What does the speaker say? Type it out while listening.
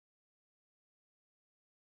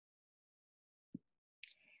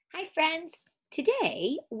Hi friends!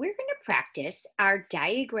 Today we're going to practice our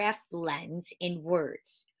digraph blends in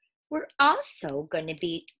words. We're also going to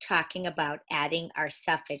be talking about adding our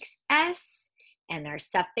suffix s and our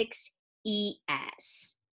suffix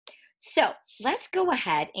es. So let's go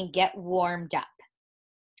ahead and get warmed up.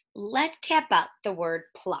 Let's tap out the word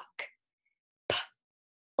pluck.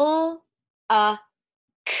 P-l-a-k.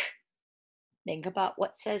 Think about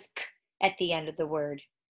what says k at the end of the word.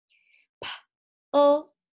 P-l-a-k.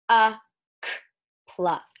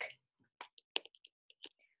 Pluck.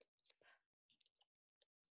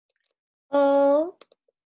 O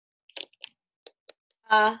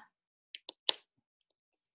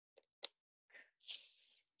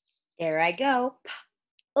there I go.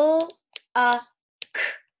 P-l-a-k.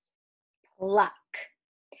 Pluck.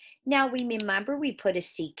 Now we remember we put a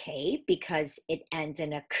CK because it ends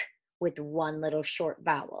in a k with one little short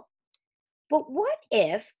vowel. But what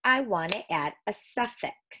if I want to add a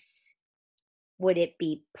suffix? Would it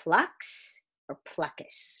be plucks or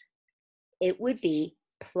pluckus? It would be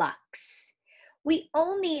plucks. We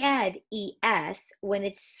only add es when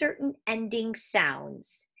it's certain ending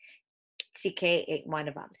sounds. CK ain't one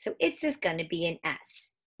of them. So it's just going to be an S.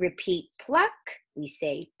 Repeat pluck. We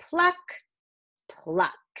say pluck,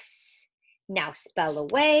 plucks. Now spell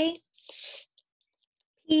away.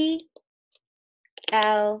 P-L-U-C-K.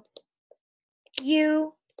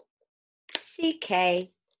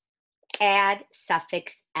 Add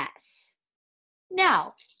suffix S.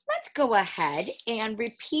 Now, let's go ahead and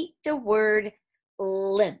repeat the word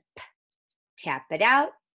limp. Tap it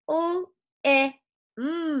out. L-I-M-P.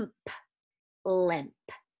 Limp.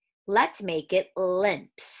 Let's make it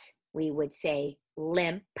limps. We would say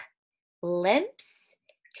limp, limps.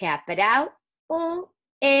 Tap it out.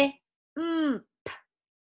 L-I-M-P.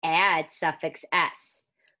 Add suffix S.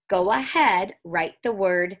 Go ahead, write the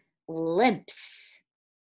word limps.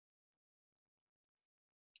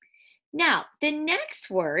 Now, the next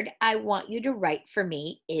word I want you to write for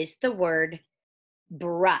me is the word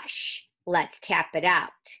brush. Let's tap it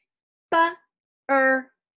out. B-R-A-S-H.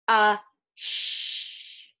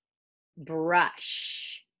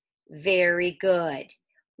 Brush. Very good.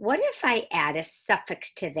 What if I add a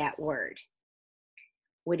suffix to that word?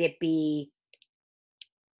 Would it be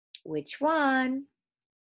which one?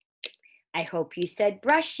 I hope you said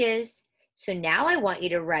brushes. So now I want you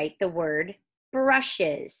to write the word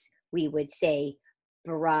brushes. We would say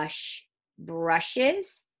brush,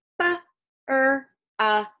 brushes, b-r-a-sh.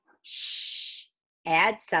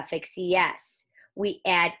 Add suffix es. We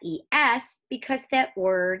add es because that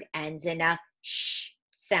word ends in a sh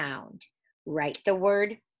sound. Write the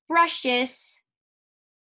word brushes.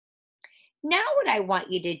 Now what I want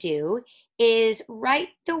you to do is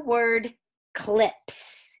write the word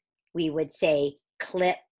clips. We would say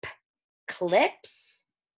clip, clips,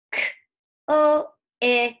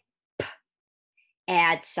 k-o-i-p.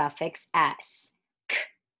 Add suffix s.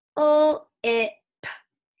 K-o-i-p.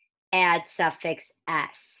 Add suffix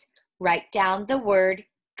s. Write down the word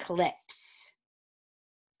clips.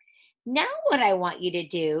 Now what I want you to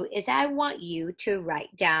do is I want you to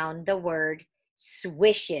write down the word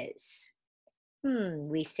swishes.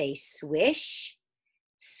 We say swish,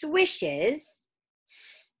 swishes,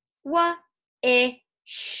 s-w-i-sh.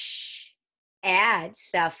 Add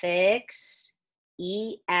suffix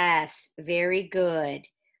es. Very good.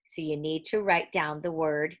 So you need to write down the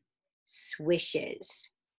word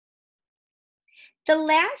swishes. The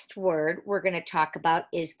last word we're going to talk about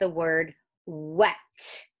is the word wet.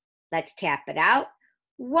 Let's tap it out.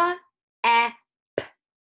 W-e-p-t.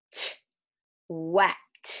 Wet.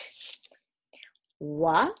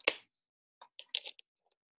 W-e-t.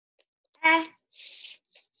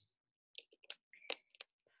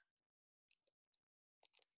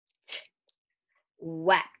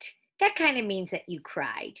 Wet. That kind of means that you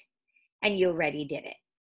cried and you already did it.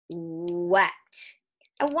 Wet.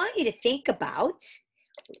 I want you to think about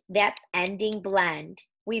that ending blend.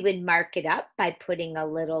 We would mark it up by putting a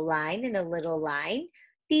little line and a little line.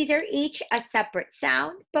 These are each a separate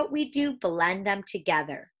sound, but we do blend them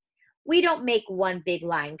together. We don't make one big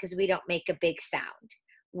line because we don't make a big sound.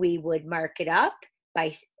 We would mark it up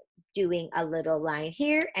by doing a little line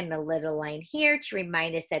here and a little line here to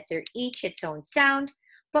remind us that they're each its own sound,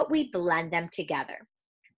 but we blend them together.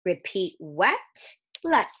 Repeat wet.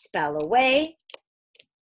 Let's spell away.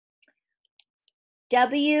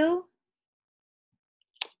 W-E-P-T.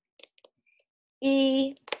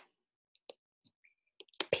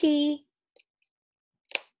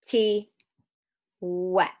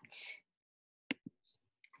 Wet.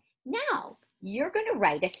 Now, you're going to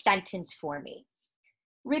write a sentence for me.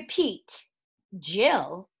 Repeat.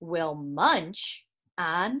 Jill will munch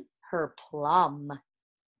on her plum.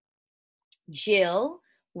 Jill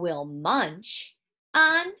will munch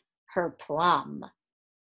on her plum.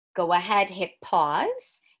 Go ahead, hit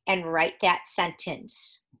pause, and write that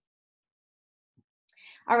sentence.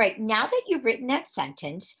 All right, now that you've written that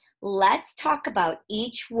sentence, let's talk about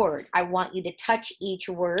each word. I want you to touch each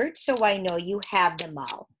word so I know you have them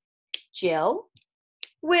all. Jill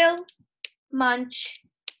will munch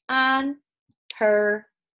on her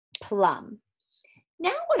plum.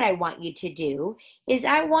 Now what I want you to do is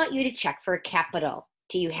I want you to check for a capital.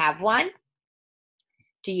 Do you have one?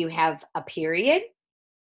 Do you have a period?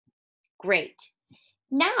 Great.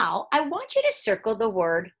 Now I want you to circle the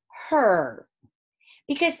word her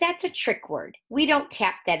because that's a trick word. We don't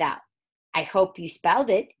tap that out. I hope you spelled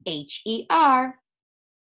it H-E-R.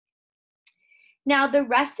 Now the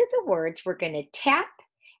rest of the words we're going to tap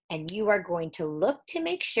and you are going to look to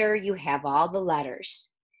make sure you have all the letters.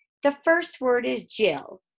 The first word is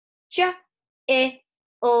Jill. J-I-L,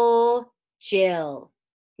 Jill.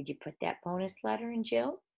 Did you put that bonus letter in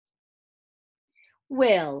Jill?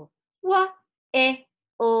 Will.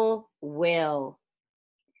 W-I-L, will.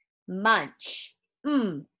 Munch.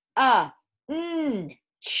 M-A-N-Ch,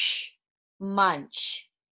 munch.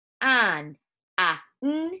 On.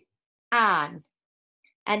 A-N, on.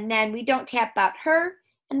 And then we don't tap out her,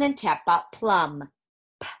 and then tap out plum.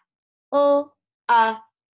 P-L-A-M,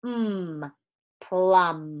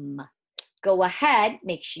 plum. Go ahead,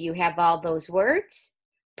 make sure you have all those words.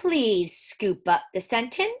 Please scoop up the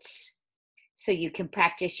sentence so you can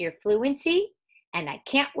practice your fluency, and I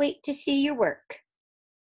can't wait to see your work.